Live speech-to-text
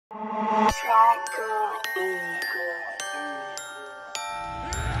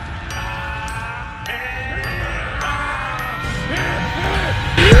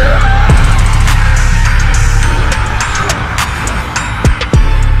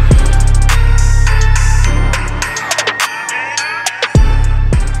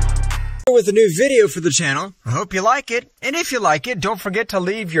with a new video for the channel. I hope you like it. And if you like it, don't forget to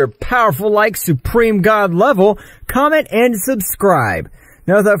leave your powerful like Supreme God level, comment, and subscribe.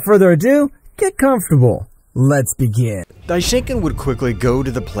 Now without further ado, get comfortable. Let's begin. Daishinkan would quickly go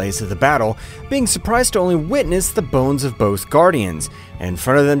to the place of the battle, being surprised to only witness the bones of both guardians, and in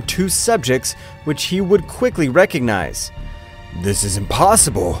front of them two subjects, which he would quickly recognize. This is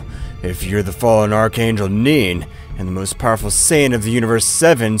impossible. If you're the fallen Archangel Nin, and the most powerful Saiyan of the Universe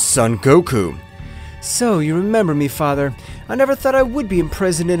 7, Son Goku. So, you remember me, Father. I never thought I would be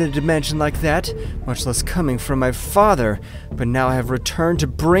imprisoned in a dimension like that, much less coming from my father, but now I have returned to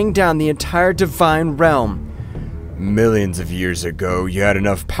bring down the entire divine realm. Millions of years ago, you had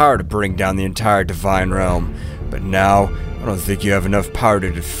enough power to bring down the entire divine realm, but now, I don't think you have enough power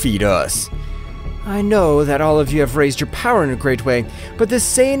to defeat us. I know that all of you have raised your power in a great way, but this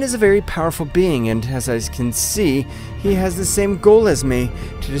Saiyan is a very powerful being, and as I can see, he has the same goal as me,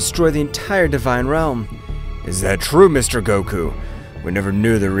 to destroy the entire divine realm. Is that true, Mr. Goku? We never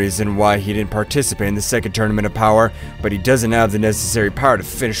knew the reason why he didn't participate in the second tournament of power, but he doesn't have the necessary power to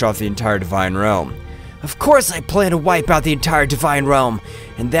finish off the entire divine realm. Of course I plan to wipe out the entire divine realm,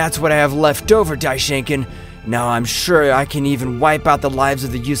 and that's what I have left over, Daishinkan. Now I'm sure I can even wipe out the lives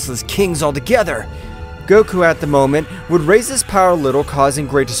of the useless kings altogether. Goku at the moment would raise his power a little, causing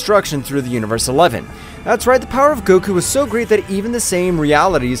great destruction through the Universe 11. That's right, the power of Goku was so great that even the same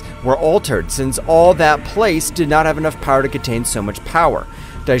realities were altered, since all that place did not have enough power to contain so much power.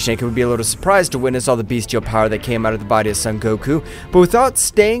 Daishinkan would be a little surprised to witness all the bestial power that came out of the body of Son Goku, but without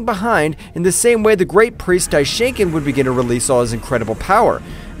staying behind, in the same way the great priest Daishinkan would begin to release all his incredible power.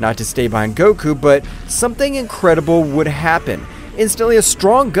 Not to stay behind Goku, but something incredible would happen. Instantly, a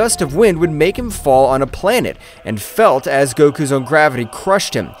strong gust of wind would make him fall on a planet, and felt as Goku's own gravity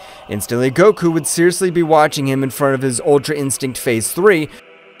crushed him. Instantly, Goku would seriously be watching him in front of his Ultra Instinct Phase 3,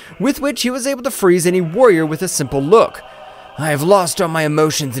 with which he was able to freeze any warrior with a simple look. I have lost all my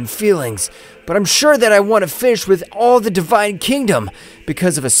emotions and feelings, but I'm sure that I want to finish with all the Divine Kingdom.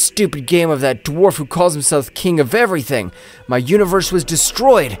 Because of a stupid game of that dwarf who calls himself King of Everything, my universe was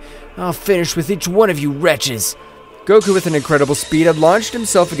destroyed. I'll finish with each one of you wretches. Goku, with an incredible speed, had launched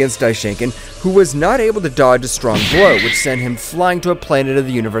himself against Daishinkan, who was not able to dodge a strong blow, which sent him flying to a planet of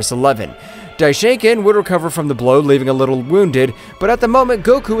the Universe 11. Daishinkan would recover from the blow, leaving a little wounded, but at the moment,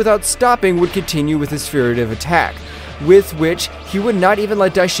 Goku, without stopping, would continue with his furious attack, with which he would not even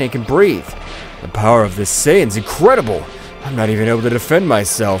let Daishinkan breathe. The power of this Saiyan's incredible. I'm not even able to defend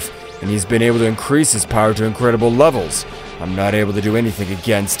myself, and he's been able to increase his power to incredible levels. I'm not able to do anything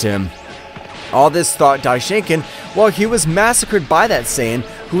against him. All this thought Daishinkan while he was massacred by that Saiyan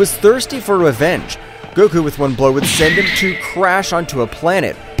who was thirsty for revenge. Goku with one blow would send him to crash onto a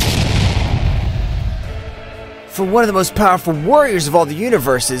planet. For one of the most powerful warriors of all the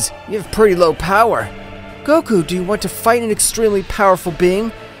universes, you have pretty low power. Goku, do you want to fight an extremely powerful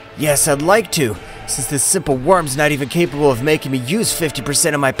being? Yes, I'd like to, since this simple worm's not even capable of making me use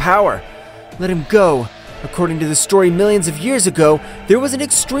 50% of my power. Let him go. According to the story millions of years ago, there was an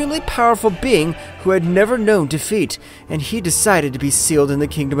extremely powerful being who had never known defeat, and he decided to be sealed in the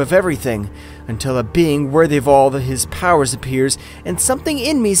Kingdom of Everything, until a being worthy of all his powers appears, and something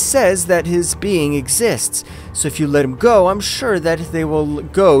in me says that his being exists. So if you let him go, I'm sure that they will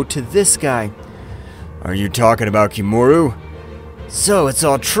go to this guy. Are you talking about Kimuru? So, it's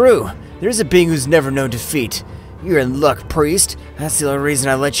all true. There's a being who's never known defeat. You're in luck, priest. That's the only reason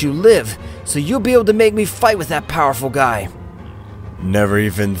I let you live, so you'll be able to make me fight with that powerful guy. Never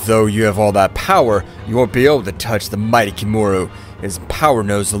even though you have all that power, you won't be able to touch the mighty Kimuru. His power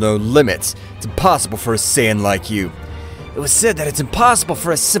knows no limits. It's impossible for a Saiyan like you. It was said that it's impossible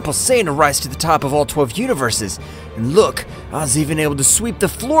for a simple Saiyan to rise to the top of all 12 universes. And look, I was even able to sweep the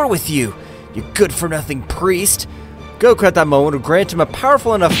floor with you. You good-for-nothing priest. Goku at that moment would grant him a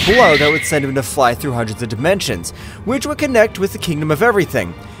powerful enough blow that would send him to fly through hundreds of dimensions, which would connect with the Kingdom of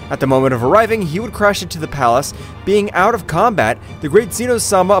Everything. At the moment of arriving, he would crash into the palace. Being out of combat, the great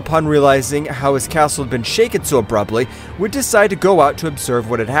Zeno-sama, upon realizing how his castle had been shaken so abruptly, would decide to go out to observe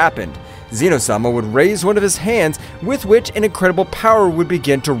what had happened. Zeno-sama would raise one of his hands, with which an incredible power would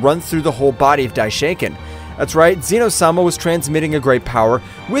begin to run through the whole body of Daishinkan. That's right, Zeno-sama was transmitting a great power,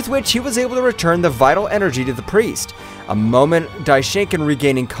 with which he was able to return the vital energy to the priest. A moment Daishinkan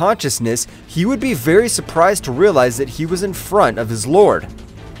regaining consciousness, he would be very surprised to realize that he was in front of his lord.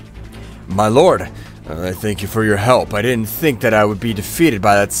 My lord, I thank you for your help. I didn't think that I would be defeated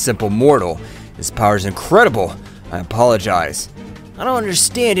by that simple mortal. His power is incredible. I apologize. I don't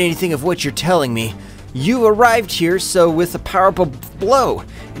understand anything of what you're telling me. You arrived here with a powerful blow,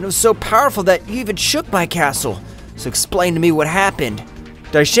 and it was so powerful that you even shook my castle. So explain to me what happened.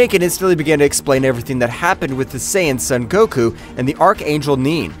 Daishinkan instantly began to explain everything that happened with the Saiyan son Goku and the Archangel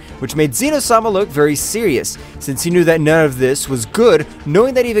Nin, which made Zeno-sama look very serious, since he knew that none of this was good,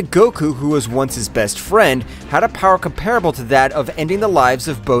 knowing that even Goku, who was once his best friend, had a power comparable to that of ending the lives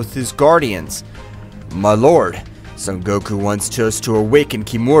of both his guardians. "My lord, Son Goku wants us to awaken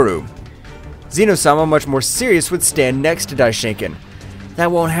Kimuru." Zeno-sama, much more serious, would stand next to Daishinkan.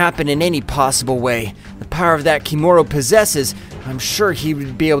 "That won't happen in any possible way. The power of that Kimuru possesses, I'm sure he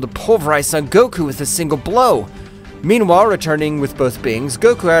would be able to pulverize Son Goku with a single blow." Meanwhile, returning with both beings,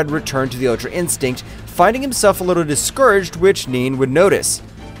 Goku had returned to the Ultra Instinct, finding himself a little discouraged, which Nin would notice.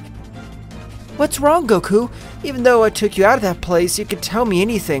 "What's wrong, Goku? Even though I took you out of that place, you could tell me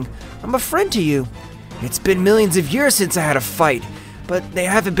anything. I'm a friend to you. It's been millions of years since I had a fight, but they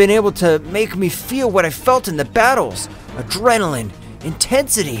haven't been able to make me feel what I felt in the battles. Adrenaline,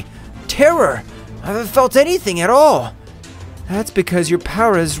 intensity, terror. I haven't felt anything at all." "That's because your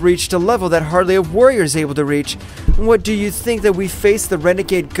power has reached a level that hardly a warrior is able to reach. What, do you think that we face the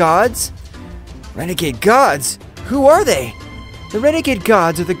renegade gods?" "Renegade gods? Who are they?" "The renegade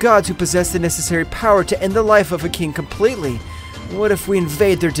gods are the gods who possess the necessary power to end the life of a king completely. What if we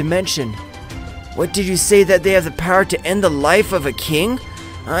invade their dimension?" "What did you say, that they have the power to end the life of a king?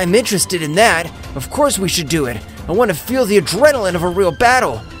 I'm interested in that. Of course we should do it. I want to feel the adrenaline of a real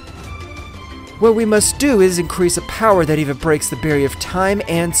battle." "What we must do is increase a power that even breaks the barrier of time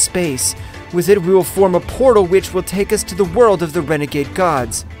and space. With it, we will form a portal which will take us to the world of the renegade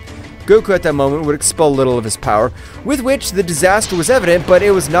gods." Goku at that moment would expel a little of his power, with which the disaster was evident, but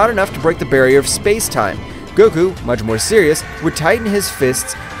it was not enough to break the barrier of space-time. Goku, much more serious, would tighten his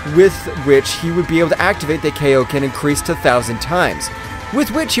fists, with which he would be able to activate the Kaioken increased to 1,000 times,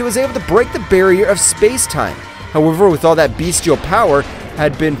 with which he was able to break the barrier of space-time. However, with all that bestial power,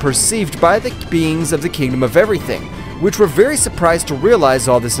 had been perceived by the beings of the Kingdom of Everything, which were very surprised to realize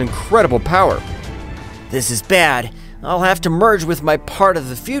all this incredible power. "This is bad. I'll have to merge with my part of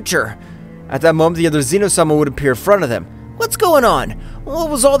the future." At that moment, the other Zeno-sama would appear in front of them. "What's going on? What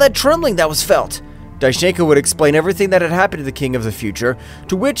was all that trembling that was felt?" Daishinkan would explain everything that had happened to the King of the Future,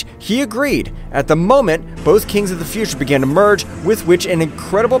 to which he agreed. At the moment, both Kings of the Future began to merge, with which an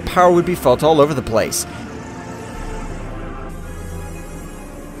incredible power would be felt all over the place.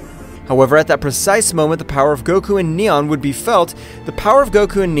 However, at that precise moment, the power of Goku and Neon would be felt. The power of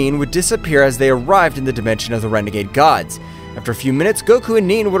Goku and Nin would disappear as they arrived in the dimension of the renegade gods. After a few minutes, Goku and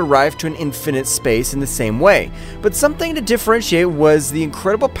Nin would arrive to an infinite space in the same way, but something to differentiate was the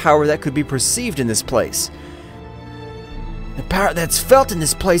incredible power that could be perceived in this place. "The power that's felt in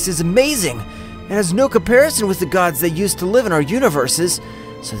this place is amazing. It has no comparison with the gods that used to live in our universes.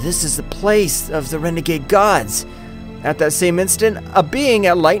 So this is the place of the renegade gods." At that same instant, a being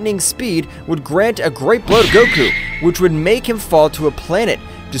at lightning speed would grant a great blow to Goku, which would make him fall to a planet,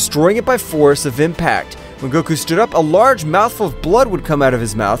 destroying it by force of impact. When Goku stood up, a large mouthful of blood would come out of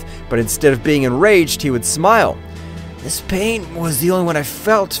his mouth, but instead of being enraged, he would smile. "This pain was the only one I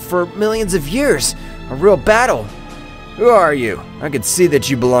felt for millions of years. A real battle." "Who are you? I could see that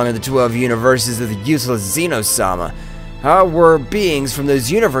you belong in the 12 universes of the useless Zeno-sama. How were beings from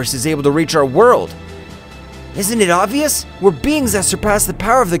those universes able to reach our world?" "Isn't it obvious? We're beings that surpass the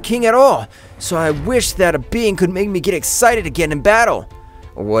power of the king at all, so I wish that a being could make me get excited again in battle."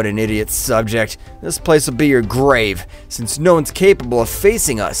 "What an idiot subject. This place will be your grave, since no one's capable of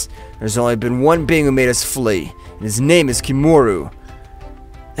facing us. There's only been one being who made us flee, and his name is Kimuru."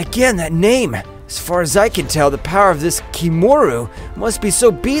 "Again, that name. As far as I can tell, the power of this Kimuru must be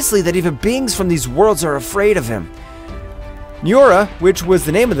so beastly that even beings from these worlds are afraid of him." Niora, which was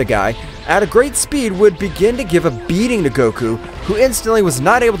the name of the guy, at a great speed would begin to give a beating to Goku, who instantly was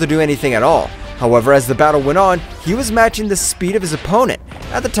not able to do anything at all. However, as the battle went on, he was matching the speed of his opponent.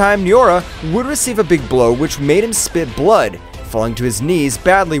 At the time, Niora would receive a big blow which made him spit blood, falling to his knees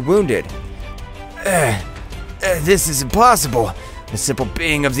badly wounded. This is impossible. A simple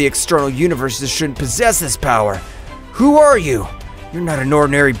being of the external universes shouldn't possess this power. Who are you? You're not an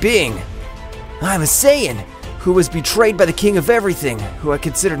ordinary being. I'm a Saiyan, who was betrayed by the King of Everything, who I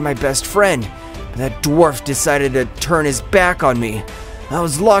considered my best friend. But that dwarf decided to turn his back on me. I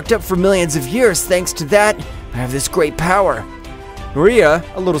was locked up for millions of years. Thanks to that, I have this great power. Maria,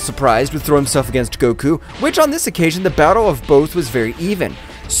 a little surprised, would throw himself against Goku, which on this occasion the battle of both was very even.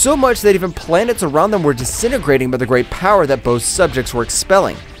 So much that even planets around them were disintegrating by the great power that both subjects were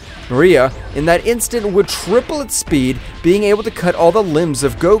expelling. Maria, in that instant, would triple its speed, being able to cut all the limbs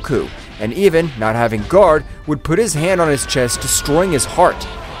of Goku, and even, not having guard, would put his hand on his chest, destroying his heart.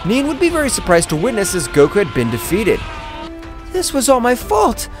 Nin would be very surprised to witness as Goku had been defeated. This was all my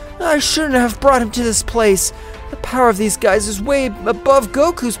fault. I shouldn't have brought him to this place. The power of these guys is way above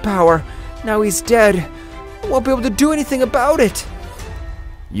Goku's power. Now he's dead. I won't be able to do anything about it.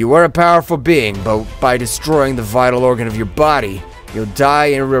 You are a powerful being, but by destroying the vital organ of your body, you'll die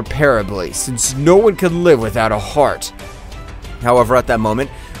irreparably, since no one can live without a heart. However, at that moment,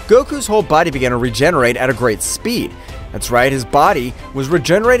 Goku's whole body began to regenerate at a great speed. That's right, his body was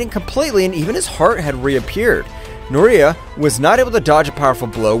regenerating completely and even his heart had reappeared. Noriya was not able to dodge a powerful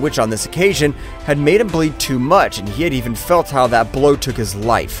blow, which on this occasion had made him bleed too much, and he had even felt how that blow took his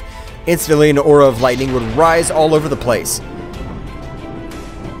life. Instantly, an aura of lightning would rise all over the place.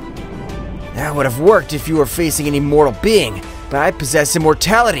 That would have worked if you were facing an immortal being, but I possess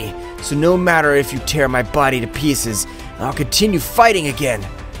immortality, so no matter if you tear my body to pieces, I'll continue fighting again.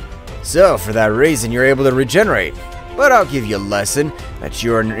 So, for that reason, you're able to regenerate. But I'll give you a lesson that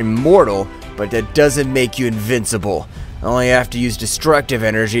you're an immortal, but that doesn't make you invincible. I only have to use destructive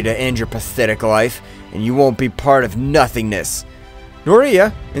energy to end your pathetic life, and you won't be part of nothingness.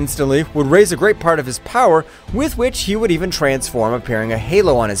 Noriya instantly would raise a great part of his power, with which he would even transform, appearing a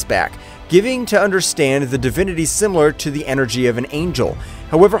halo on his back, giving to understand the divinity similar to the energy of an angel.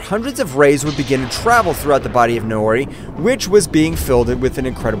 However, hundreds of rays would begin to travel throughout the body of Nori, which was being filled with an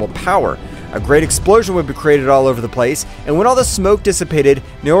incredible power. A great explosion would be created all over the place, and when all the smoke dissipated,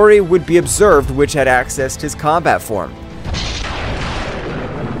 Nori would be observed, which had accessed his combat form.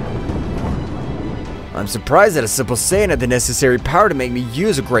 I'm surprised that a simple Saiyan had the necessary power to make me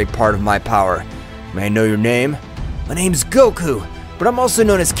use a great part of my power. May I know your name? My name's Goku, but I'm also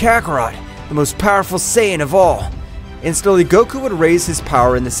known as Kakarot, the most powerful Saiyan of all. Instantly, Goku would raise his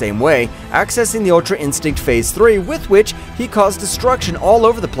power in the same way, accessing the Ultra Instinct Phase 3, with which he caused destruction all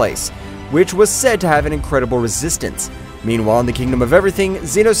over the place, which was said to have an incredible resistance. Meanwhile, in the Kingdom of Everything,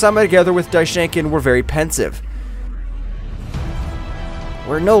 Zeno-sama together with Daishenkin were very pensive.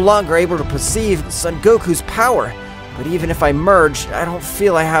 We're no longer able to perceive Son Goku's power, but even if I merge, I don't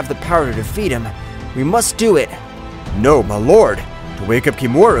feel I have the power to defeat him. We must do it. No, my lord. To wake up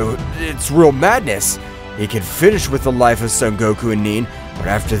Kimura, it's real madness. He can finish with the life of Son Goku and Nin, but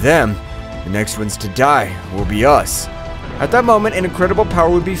after them, the next ones to die will be us. At that moment, an incredible power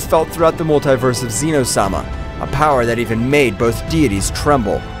would be felt throughout the multiverse of Zeno-sama, a power that even made both deities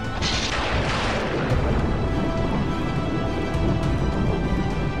tremble.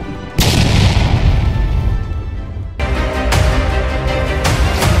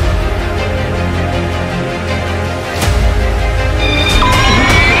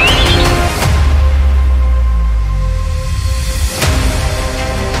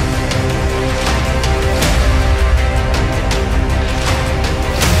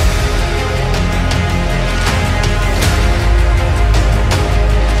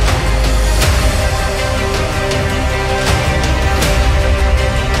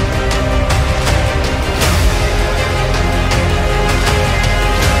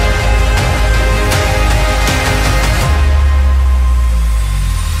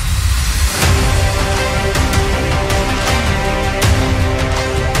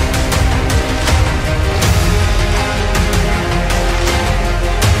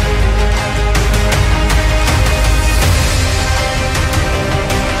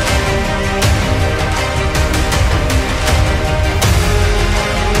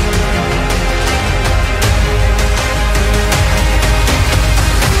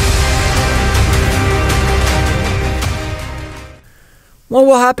 What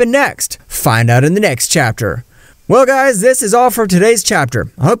will happen next? Find out in the next chapter. Well guys, this is all for today's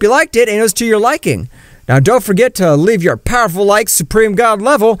chapter. I hope you liked it and it was to your liking. Now don't forget to leave your powerful like Supreme God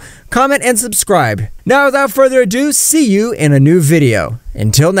level, comment and subscribe. Now without further ado, see you in a new video.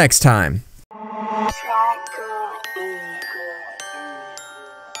 Until next time.